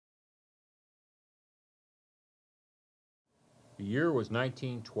The year was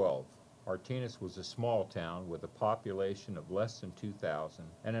 1912. Martinez was a small town with a population of less than 2,000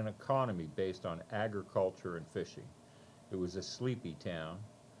 and an economy based on agriculture and fishing. It was a sleepy town.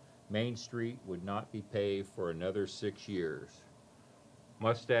 Main Street would not be paved for another 6 years.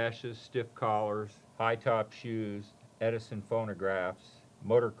 Mustaches, stiff collars, high-top shoes, Edison phonographs,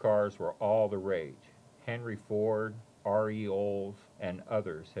 motor cars were all the rage. Henry Ford, R.E. Olds, and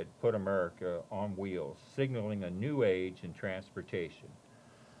others had put America on wheels, signaling a new age in transportation.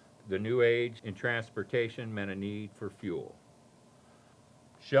 The new age in transportation meant a need for fuel.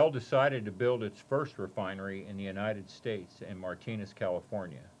 Shell decided to build its first refinery in the United States in Martinez,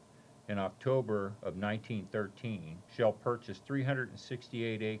 California. In October of 1913, Shell purchased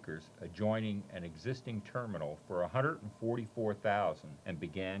 368 acres adjoining an existing terminal for $144,000 and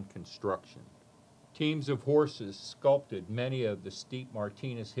began construction. Teams of horses sculpted many of the steep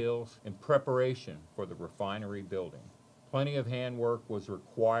Martinez hills in preparation for the refinery building. Plenty of handwork was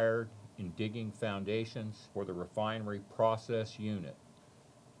required in digging foundations for the refinery process unit.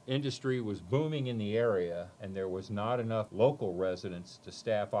 Industry was booming in the area, and there was not enough local residents to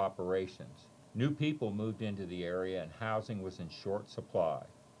staff operations. New people moved into the area, and housing was in short supply.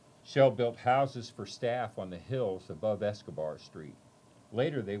 Shell built houses for staff on the hills above Escobar Street.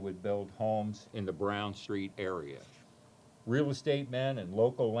 Later, they would build homes in the Brown Street area. Real estate men and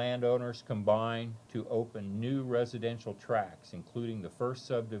local landowners combined to open new residential tracts, including the first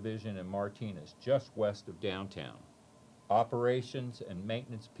subdivision in Martinez, just west of downtown. Operations and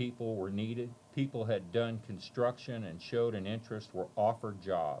maintenance people were needed. People had done construction and showed an interest were offered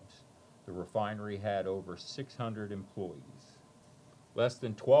jobs. The refinery had over 600 employees. Less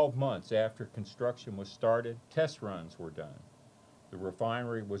than 12 months after construction was started, test runs were done. The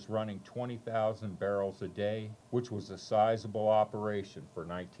refinery was running 20,000 barrels a day, which was a sizable operation for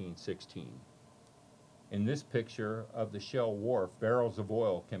 1916. In this picture of the Shell wharf, barrels of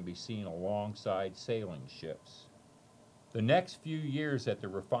oil can be seen alongside sailing ships. The next few years at the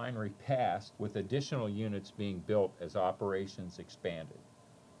refinery passed with additional units being built as operations expanded.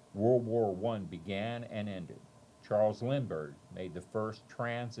 World War I began and ended. Charles Lindbergh made the first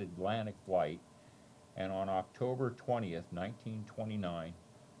transatlantic flight, and on October 20th, 1929,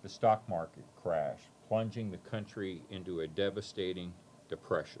 the stock market crashed, plunging the country into a devastating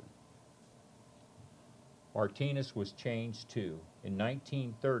depression. Martinez was changed too. In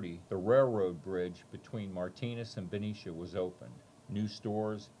 1930, the railroad bridge between Martinez and Benicia was opened. New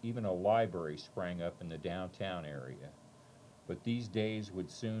stores, even a library sprang up in the downtown area. But these days would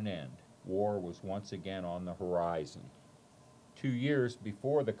soon end. War was once again on the horizon. 2 years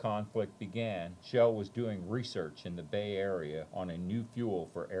before the conflict began, Shell was doing research in the Bay Area on a new fuel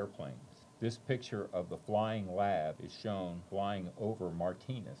for airplanes. This picture of the flying lab is shown flying over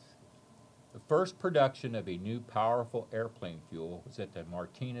Martinez. The first production of a new powerful airplane fuel was at the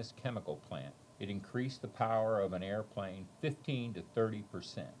Martinez chemical plant. It increased the power of an airplane 15 to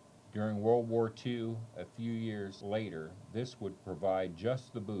 30%. During World War II, a few years later, this would provide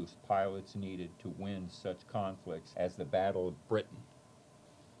just the boost pilots needed to win such conflicts as the Battle of Britain.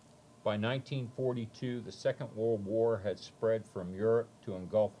 By 1942, the Second World War had spread from Europe to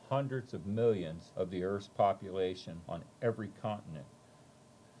engulf hundreds of millions of the Earth's population on every continent.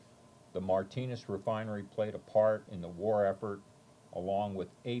 The Martinez refinery played a part in the war effort. Along with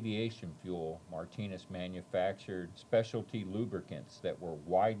aviation fuel, Martinez manufactured specialty lubricants that were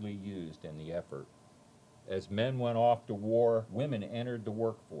widely used in the effort. As men went off to war, women entered the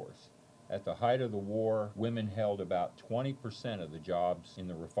workforce. At the height of the war, women held about 20% of the jobs in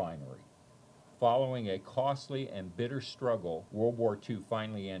the refinery. Following a costly and bitter struggle, World War II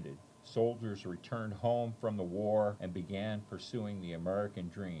finally ended. Soldiers returned home from the war and began pursuing the American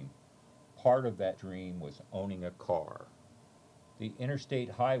dream. Part of that dream was owning a car. The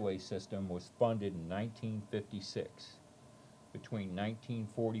interstate highway system was funded in 1956. Between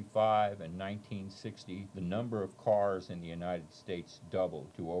 1945 and 1960, the number of cars in the United States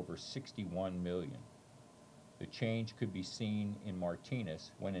doubled to over 61 million. The change could be seen in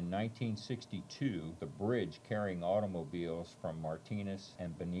Martinez when in 1962 the bridge carrying automobiles from Martinez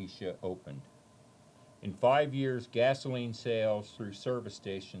and Benicia opened. In 5 years, gasoline sales through service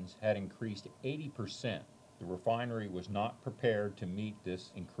stations had increased 80%. The refinery was not prepared to meet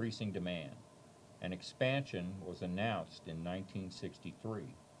this increasing demand. An expansion was announced in 1963.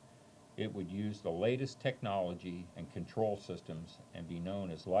 It would use the latest technology and control systems and be known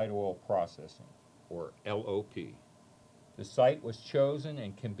as light oil processing, or LOP. The site was chosen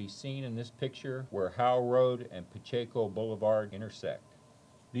and can be seen in this picture where Howe Road and Pacheco Boulevard intersect.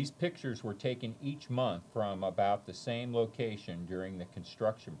 These pictures were taken each month from about the same location during the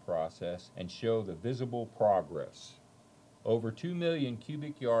construction process and show the visible progress. Over 2 million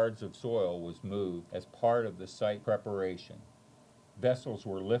cubic yards of soil was moved as part of the site preparation. Vessels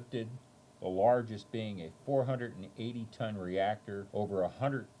were lifted, the largest being a 480-ton reactor over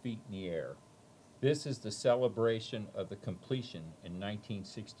 100 feet in the air. This is the celebration of the completion in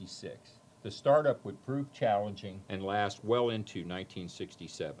 1966. The startup would prove challenging and last well into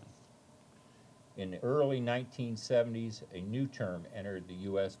 1967. In the early 1970s, a new term entered the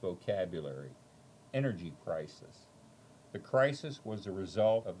U.S. vocabulary: energy crisis. The crisis was the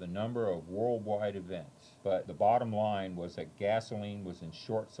result of the number of worldwide events, but the bottom line was that gasoline was in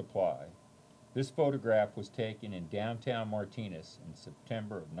short supply. This photograph was taken in downtown Martinez in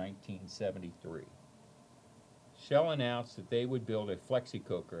September of 1973. Shell announced that they would build a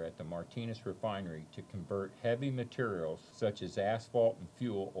flexi-coker at the Martinez Refinery to convert heavy materials such as asphalt and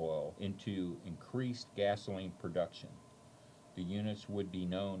fuel oil into increased gasoline production. The units would be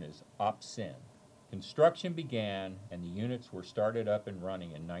known as OPSIN. Construction began and the units were started up and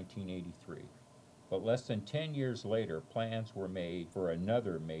running in 1983. But less than 10 years later, plans were made for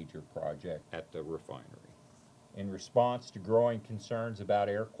another major project at the refinery. In response to growing concerns about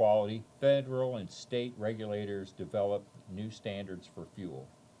air quality, federal and state regulators developed new standards for fuel.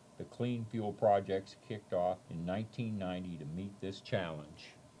 The Clean Fuel Projects kicked off in 1990 to meet this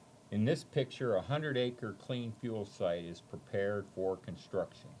challenge. In this picture, a 100-acre clean fuel site is prepared for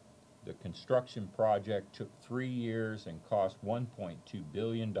construction. The construction project took 3 years and cost $1.2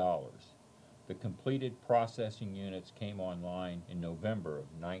 billion. The completed processing units came online in November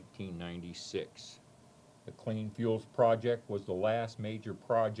of 1996. The Clean Fuels Project was the last major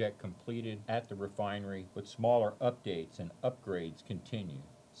project completed at the refinery, but smaller updates and upgrades continue,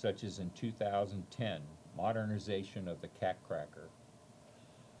 such as in 2010, modernization of the cat cracker.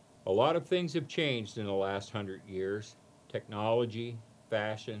 A lot of things have changed in the last 100 years. Technology,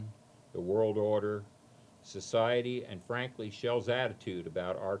 fashion, the world order, society, and frankly, Shell's attitude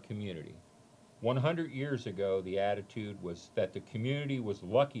about our community. 100 years ago, the attitude was that the community was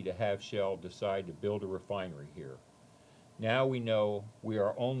lucky to have Shell decide to build a refinery here. Now we know we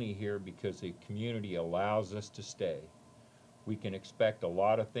are only here because the community allows us to stay. We can expect a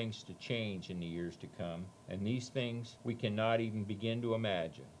lot of things to change in the years to come, and these things we cannot even begin to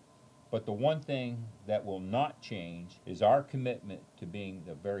imagine. But the one thing that will not change is our commitment to being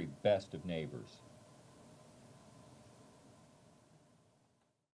the very best of neighbors.